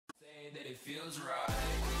feels right.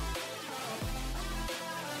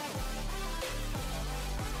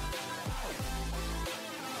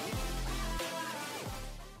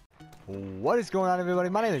 What is going on, everybody?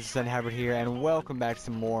 My name is Hybrid here, and welcome back to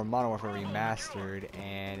some more Modern Warfare Remastered.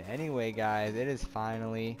 And anyway, guys, it is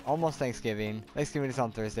finally almost Thanksgiving. Thanksgiving is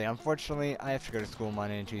on Thursday. Unfortunately, I have to go to school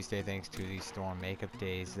Monday and Tuesday thanks to the storm makeup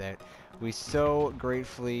days that we so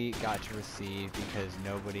gratefully got to receive because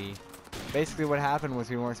nobody... Basically, what happened was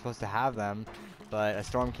we weren't supposed to have them, but a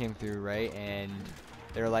storm came through, right? And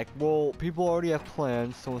they're like, well, people already have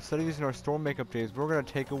plans, so instead of using our storm makeup days, we're going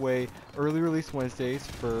to take away early release Wednesdays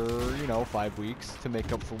for, 5 weeks to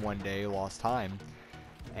make up for 1 day lost time.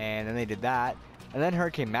 And then they did that. And then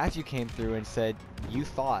Hurricane Matthew came through and said, you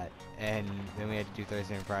thought. And then we had to do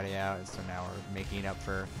Thursday and Friday out, and so now we're making up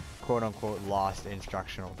for quote-unquote lost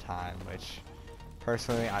instructional time, which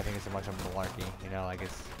personally I think it's a bunch of malarkey, like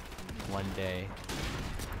it's 1 day.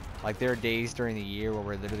 Like, there are days during the year where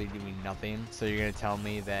we're literally doing nothing, so you're going to tell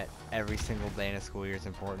me that every single day in a school year is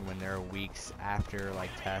important when there are weeks after,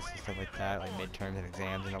 like, tests and stuff like that, like midterms and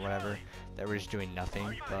exams and whatever, that we're just doing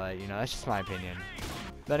nothing. But, that's just my opinion.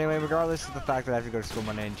 But anyway, regardless of the fact that I have to go to school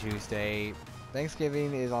Monday and Tuesday,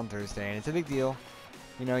 Thanksgiving is on Thursday, and it's a big deal.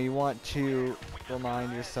 You want to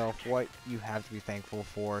remind yourself what you have to be thankful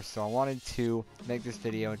for, so I wanted to make this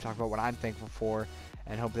video and talk about what I'm thankful for,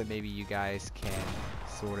 and hope that maybe you guys can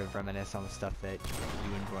sort of reminisce on the stuff that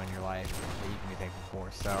you enjoy in your life that you can be thankful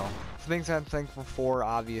for. So, the things I'm thankful for,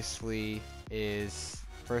 obviously, is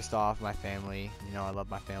first off my family. I love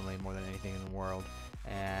my family more than anything in the world,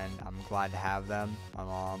 and I'm glad to have them. My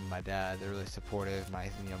mom, my dad, they're really supportive. My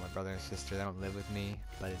brother and sister, they don't live with me,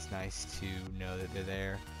 but it's nice to know that they're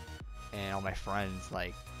there. And all my friends,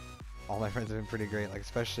 all my friends have been pretty great,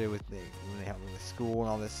 especially when they help me with school and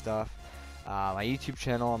all this stuff. My YouTube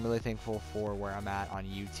channel, I'm really thankful for where I'm at on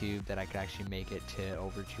YouTube, that I could actually make it to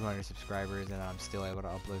over 200 subscribers and I'm still able to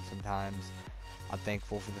upload sometimes. I'm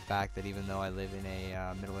thankful for the fact that even though I live in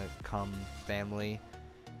a middle-income family,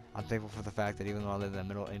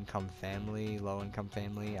 low-income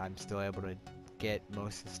family, I'm still able to get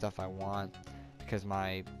most of the stuff I want because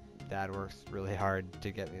my dad works really hard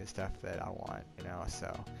to get me the stuff that I want,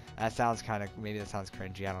 so that sounds maybe that sounds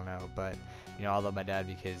cringy, I don't know, but, I love my dad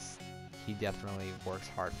because he definitely works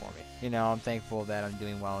hard for me. I'm thankful that I'm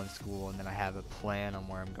doing well in school and that I have a plan on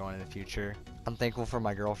where I'm going in the future. I'm thankful for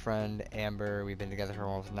my girlfriend, Amber. We've been together for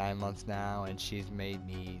almost 9 months now, and she's made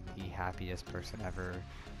me the happiest person ever.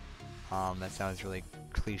 That sounds really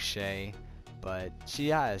cliche, but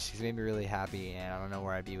she's made me really happy, and I don't know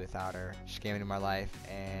where I'd be without her. She came into my life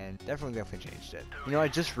and definitely changed it. I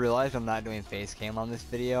just realized I'm not doing face cam on this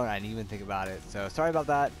video, and I didn't even think about it, so sorry about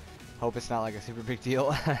that. Hope it's not a super big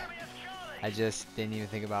deal. I just didn't even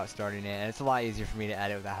think about starting it, and it's a lot easier for me to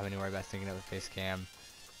edit without having to worry about syncing up with face cam.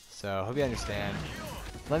 So, hope you understand.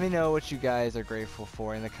 Let me know what you guys are grateful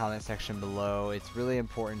for in the comment section below. It's really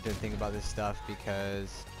important to think about this stuff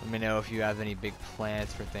because let me know if you have any big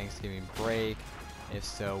plans for Thanksgiving break. If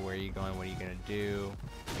so, where are you going? What are you going to do?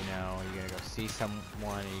 Are you going to go see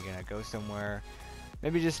someone? Are you going to go somewhere?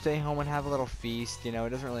 Maybe just stay home and have a little feast. It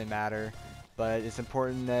doesn't really matter. But it's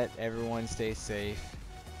important that everyone stays safe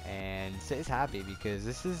and stays happy because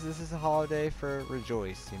this is a holiday for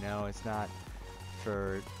rejoice, it's not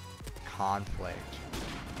for conflict.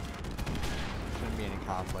 Shouldn't be any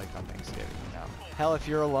conflict on Thanksgiving, Hell, if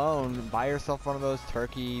you're alone, buy yourself one of those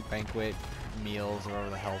turkey banquet meals or whatever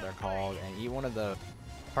the hell they're called and eat one of those.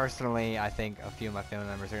 Personally, I think a few of my family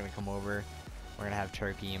members are going to come over. We're going to have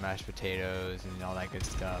turkey and mashed potatoes and all that good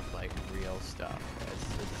stuff, real stuff.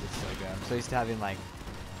 It's so good. I'm so used to having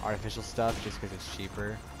artificial stuff just because it's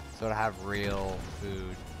cheaper. So to have real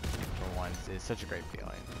food for once is such a great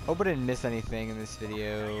feeling. Hope I didn't miss anything in this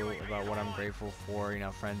video about what I'm grateful for,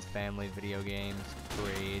 friends, family, video games,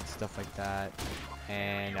 grades, stuff like that.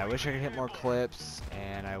 And I wish I could hit more clips,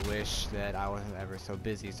 and I wish that I wasn't ever so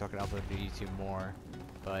busy so I could upload to YouTube more.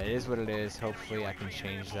 But it is what it is. Hopefully I can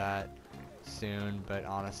change that soon, but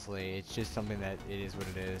honestly, it's just something that it is what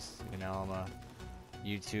it is. I'm a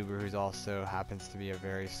YouTuber who's also happens to be a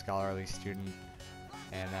very scholarly student,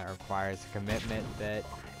 and that requires a commitment that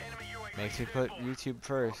makes me put YouTube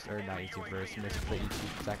first, or not YouTube first, makes me put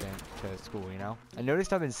YouTube second to school, I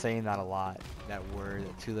noticed I've been saying that a lot, that word,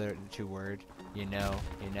 the two word,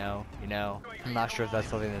 I'm not sure if that's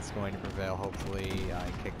something that's going to prevail. Hopefully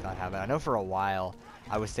I kick that habit. I know for a while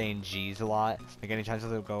I was saying G's a lot, anytime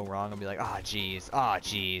something would go wrong I'd be like, ah, oh, G's, oh,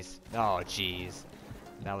 G's, oh, G's.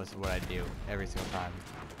 And that was what I do every single time.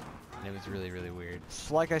 and it was really, really weird.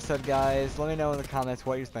 So like I said, guys, let me know in the comments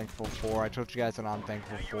what you're thankful for. I told you guys what I'm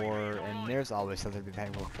thankful for, and there's always something to be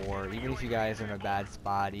thankful for. Even if you guys are in a bad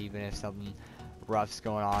spot, even if something rough's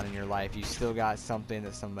going on in your life, you still got something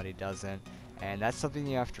that somebody doesn't. And that's something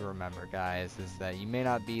you have to remember, guys, is that you may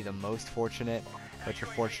not be the most fortunate, but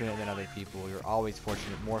you're fortunate than other people. You're always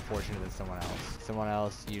fortunate, more fortunate than someone else. Someone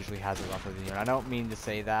else usually has it rougher than you. And I don't mean to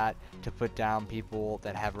say that to put down people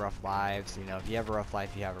that have rough lives. You know, if you have a rough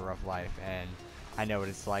life, you have a rough life. And I know what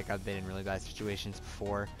it's like. I've been in really bad situations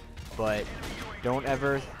before. But don't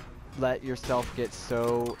ever let yourself get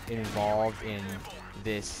so involved in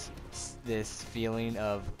this feeling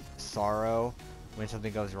of sorrow when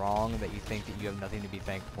something goes wrong that you think that you have nothing to be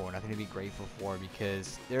thankful for, nothing to be grateful for,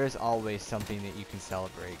 because there is always something that you can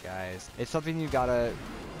celebrate, guys. It's something you gotta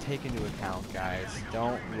take into account, guys.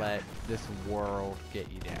 Don't let this world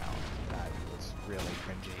get you down. That was really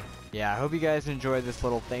cringy. Yeah, I hope you guys enjoyed this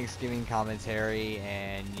little Thanksgiving commentary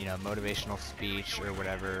and, you know, motivational speech or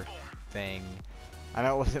whatever thing. I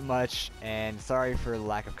know it wasn't much, and sorry for the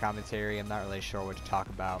lack of commentary. I'm not really sure what to talk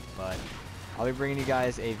about, but I'll be bringing you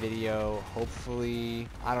guys a video, hopefully,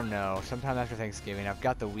 I don't know, sometime after Thanksgiving. I've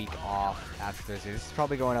got the week off after Thursday. This is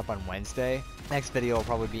probably going up on Wednesday. Next video will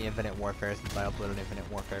probably be Infinite Warfare, since I uploaded Infinite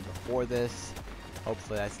Warfare before this.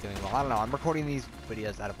 Hopefully that's doing well. I don't know, I'm recording these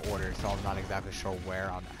videos out of order, so I'm not exactly sure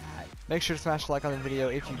where I'm at. Make sure to smash a like on the video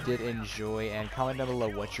if you did enjoy, and comment down below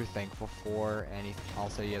what you're thankful for, and if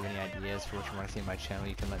also you have any ideas for what you want to see on my channel,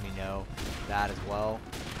 you can let me know that as well.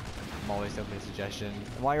 I'm always open to suggestions.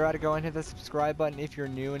 And while you're at it, go and hit the subscribe button if you're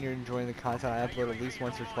new and you're enjoying the content. I upload at least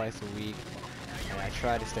once or twice a week, and I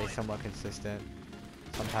try to stay somewhat consistent.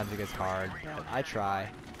 Sometimes it gets hard, but I try.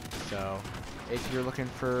 So, if you're looking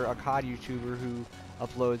for a COD YouTuber who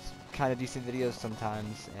uploads kind of decent videos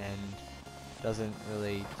sometimes and doesn't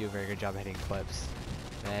really do a very good job of hitting clips,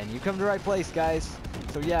 then you come to the right place, guys.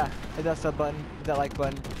 So yeah, hit that sub button, hit that like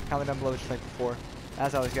button, comment down below what you're thankful for.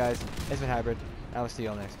 As always, guys, it's been Hybrid. I will see you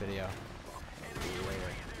on the next video. Later.